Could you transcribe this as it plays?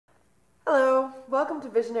Welcome to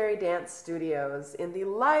Visionary Dance Studios in the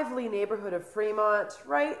lively neighborhood of Fremont,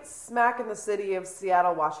 right smack in the city of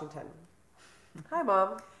Seattle, Washington. Hi,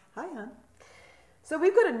 Mom. Hi, hon. So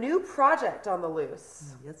we've got a new project on the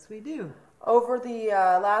loose. Yes, we do. Over the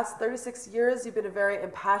last 36 years, you've been a very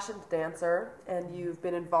impassioned dancer, and you've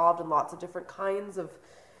been involved in lots of different kinds of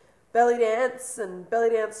belly dance and belly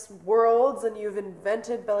dance worlds, and you've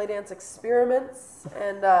invented belly dance experiments.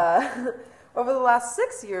 And over the last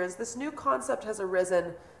 6 years, this new concept has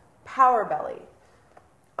arisen, power belly.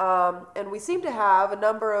 And we seem to have a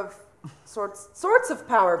number of sorts of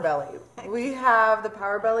power belly. We have the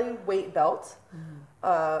power belly weight belt,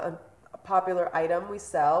 a popular item we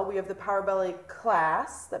sell. We have the power belly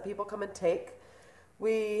class that people come and take.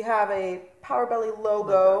 We have a power belly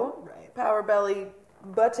logo, right. Power belly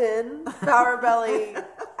button, power belly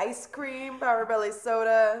ice cream, power belly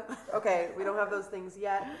soda. Okay, we don't have those things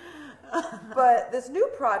yet. But this new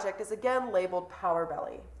project is again labeled Power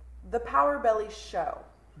Belly, the Power Belly Show.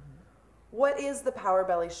 What is the Power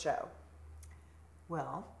Belly Show?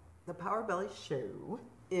 Well, the Power Belly Show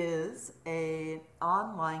is an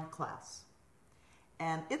online class,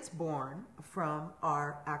 and it's born from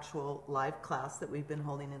our actual live class that we've been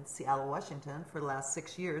holding in Seattle, Washington for the last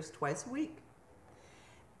 6 years, twice a week.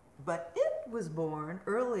 But it was born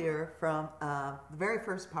earlier from the very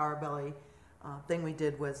first Power Belly thing we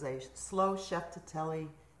did was a slow chef to telly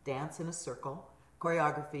dance in a circle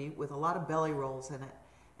choreography with a lot of belly rolls in it,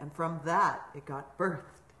 and from that it got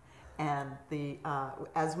birthed. And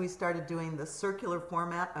as we started doing the circular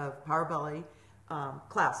format of Power Belly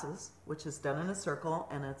classes, which is done in a circle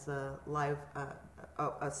and it's a live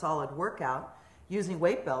a solid workout using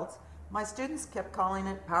weight belts, my students kept calling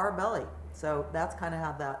it Power Belly. So that's kind of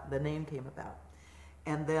how the name came about.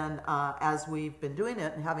 And then as we've been doing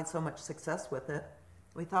it and having so much success with it,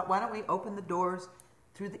 we thought, why don't we open the doors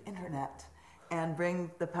through the internet and bring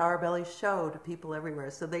the Power Belly Show to people everywhere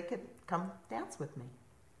so they could come dance with me.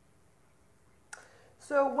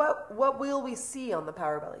 So what will we see on the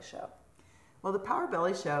Power Belly Show? Well, the Power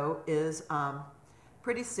Belly Show is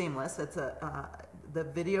pretty seamless. It's the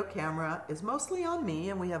video camera is mostly on me,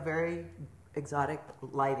 and we have very exotic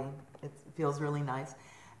lighting. It feels really nice.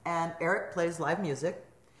 And Eric plays live music,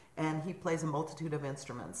 and he plays a multitude of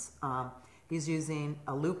instruments. He's using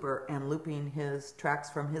a looper and looping his tracks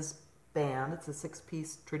from his band. It's a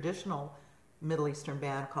 6-piece traditional Middle Eastern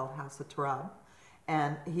band called House of Tarab.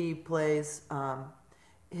 And he plays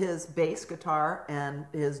his bass guitar and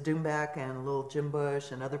his doumbek and a little Jim Bush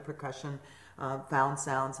and other percussion, found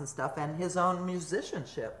sounds and stuff, and his own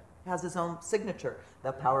musicianship. Has his own signature,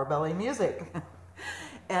 the Power Belly music.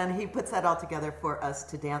 And he puts that all together for us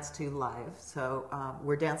to dance to live. So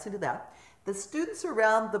we're dancing to that. The students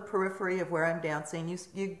around the periphery of where I'm dancing,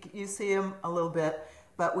 you see them a little bit,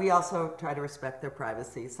 but we also try to respect their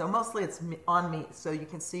privacy. So mostly it's on me, so you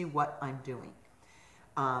can see what I'm doing.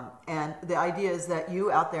 And the idea is that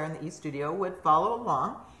you out there in the e-studio would follow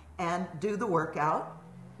along and do the workout,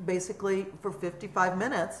 basically for 55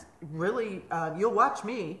 minutes. Really, you'll watch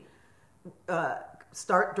me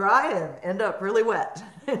start dry and end up really wet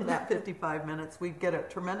in that 55 minutes. We get a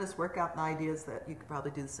tremendous workout, and the idea is that you could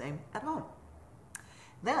probably do the same at home.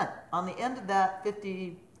 Then, on the end of that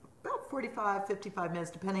about 45, 55 minutes,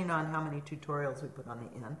 depending on how many tutorials we put on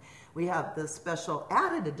the end, we have the special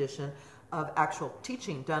added edition of actual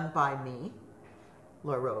teaching done by me,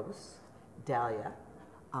 Laura Rose, Dahlia,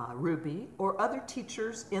 Ruby, or other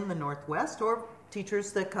teachers in the Northwest, or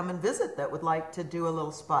teachers that come and visit that would like to do a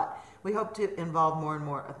little spot. We hope to involve more and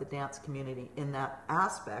more of the dance community in that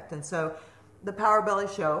aspect. And so the Power Belly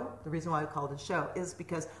Show, the reason why we call it a show, is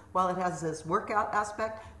because while it has this workout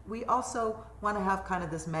aspect, we also want to have kind of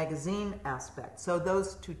this magazine aspect. So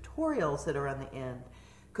those tutorials that are on the end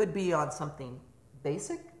could be on something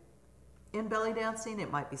basic in belly dancing.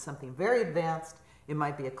 It might be something very advanced. It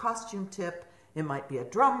might be a costume tip. It might be a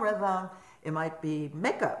drum rhythm. It might be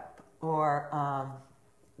makeup, or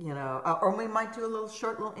or we might do a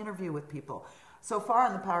short little interview with people. So far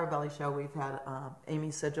on the Power Belly Show, we've had Amy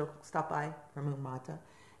Sigil stop by from Umata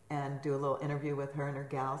and do a little interview with her and her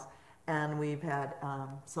gals. And we've had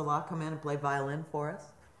Salah come in and play violin for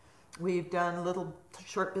us. We've done little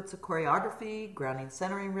short bits of choreography, grounding,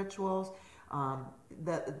 centering rituals.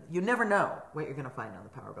 That you never know what you're going to find on the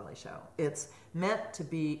Power Belly Show. It's meant to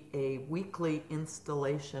be a weekly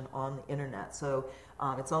installation on the internet. So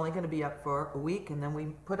it's only going to be up for a week, and then we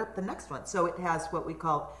put up the next one. So it has what we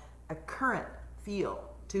call a current feel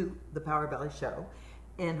to the Power Belly Show,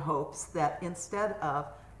 in hopes that instead of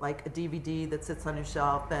like a DVD that sits on your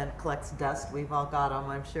shelf and collects dust, we've all got them,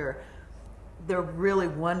 I'm sure, they're really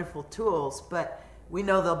wonderful tools, but we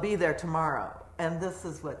know they'll be there tomorrow. and this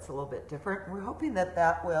is what's a little bit different. We're hoping that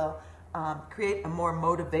that will create a more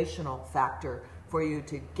motivational factor for you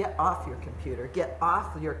to get off your computer, get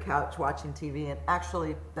off your couch watching TV, and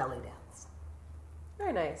actually belly dance.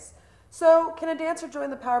 Very nice. So can a dancer join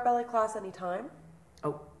the Power Belly class anytime?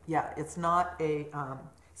 Oh, yeah, it's not a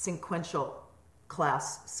sequential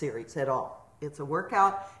class series at all. It's a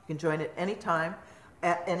workout. You can join it anytime,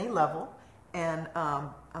 at any level. And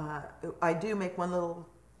I do make one little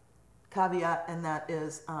caveat, and that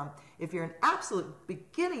is if you're an absolute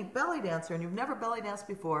beginning belly dancer and you've never belly danced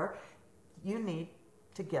before, you need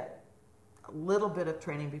to get a little bit of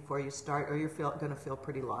training before you start, or you're going to feel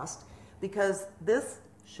pretty lost, because this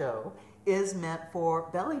show is meant for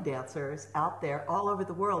belly dancers out there all over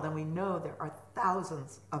the world, and we know there are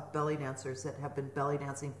thousands of belly dancers that have been belly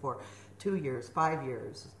dancing for 2 years, 5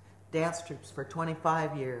 years, dance troupes for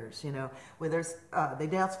 25 years, you know, where there's they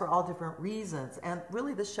dance for all different reasons, and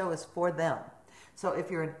really this show is for them. So if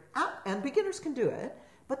you're and beginners can do it,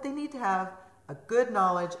 but they need to have a good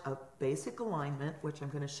knowledge of basic alignment, which I'm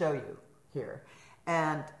going to show you here,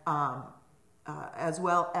 and as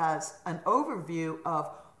well as an overview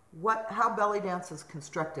of how belly dance is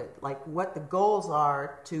constructed, like what the goals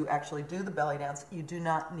are to actually do the belly dance. You do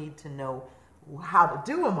not need to know how to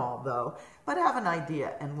do them all, though, but have an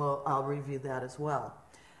idea, and I'll review that as well.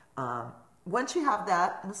 Once you have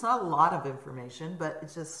that, and it's not a lot of information, but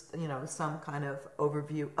it's just, you know, some kind of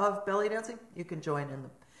overview of belly dancing, you can join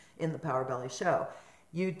in the Power Belly show.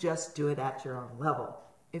 You just do it at your own level.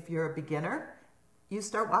 If you're a beginner, you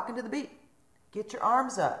start walking to the beat. Get your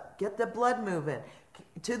arms up, get the blood moving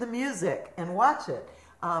to the music, and watch it.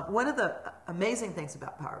 One of the amazing things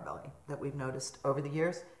about Power Belly that we've noticed over the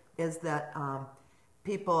years is that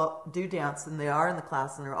people do dance, and they are in the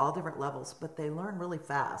class, and they're all different levels, but they learn really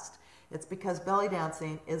fast. It's because belly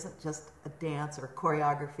dancing isn't just a dance or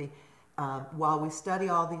choreography. While we study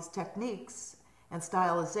all these techniques and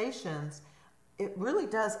stylizations, it really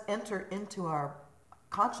does enter into our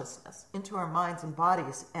consciousness, into our minds and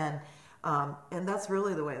bodies, and that's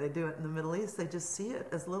really the way they do it in the Middle East. They just see it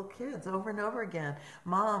as little kids over and over again.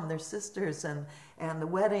 Mom, their sisters, and the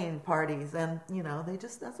wedding parties, and you know,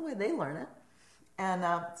 that's the way they learn it. And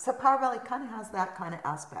so Power Belly kind of has that kind of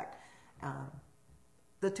aspect.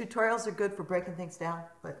 The tutorials are good for breaking things down,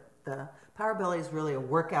 but the Power Belly is really a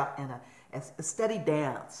workout and a steady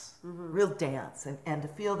dance, real dance, and to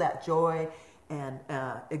feel that joy and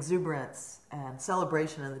exuberance and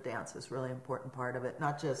celebration in the dance is really an important part of it,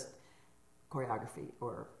 not just choreography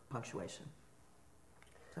or punctuation.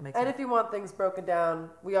 And if you want things broken down,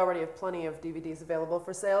 we already have plenty of DVDs available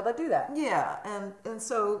for sale that do that. Yeah, and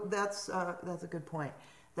so that's a good point.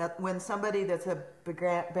 That when somebody that's a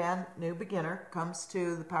brand new beginner comes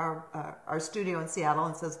to the our studio in Seattle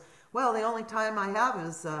and says, well, the only time I have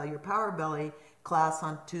is your Power Belly class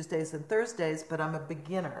on Tuesdays and Thursdays, but I'm a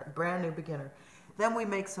beginner, brand new beginner, then we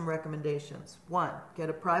make some recommendations. One, get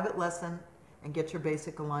a private lesson and get your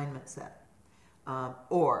basic alignment set.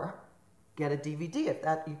 Or get a DVD.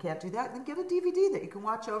 If you can't do that, then get a DVD that you can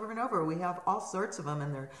watch over and over. We have all sorts of them,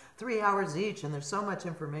 and they're 3 hours each, and there's so much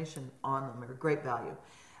information on them. They're great value.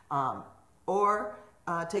 Or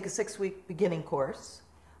take a 6-week beginning course.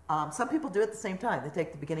 Some people do it at the same time. They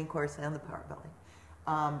take the beginning course and the Power Belly.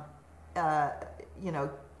 You know,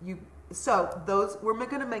 we're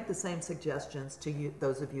going to make the same suggestions to you,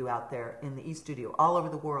 those of you out there in the eStudio, all over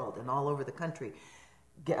the world and all over the country.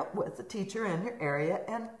 Get with a teacher in your area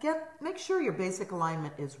and make sure your basic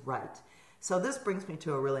alignment is right. So this brings me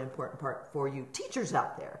to a really important part for you teachers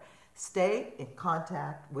out there. Stay in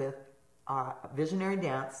contact with our Visionary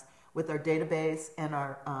Dance, with our database and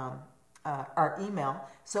our email,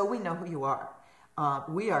 so we know who you are.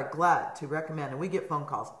 We are glad to recommend, and we get phone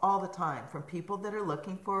calls all the time from people that are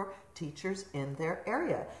looking for teachers in their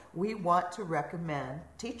area. We want to recommend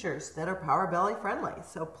teachers that are Power Belly friendly,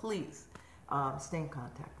 so please stay in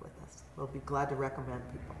contact with us. We'll be glad to recommend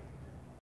people.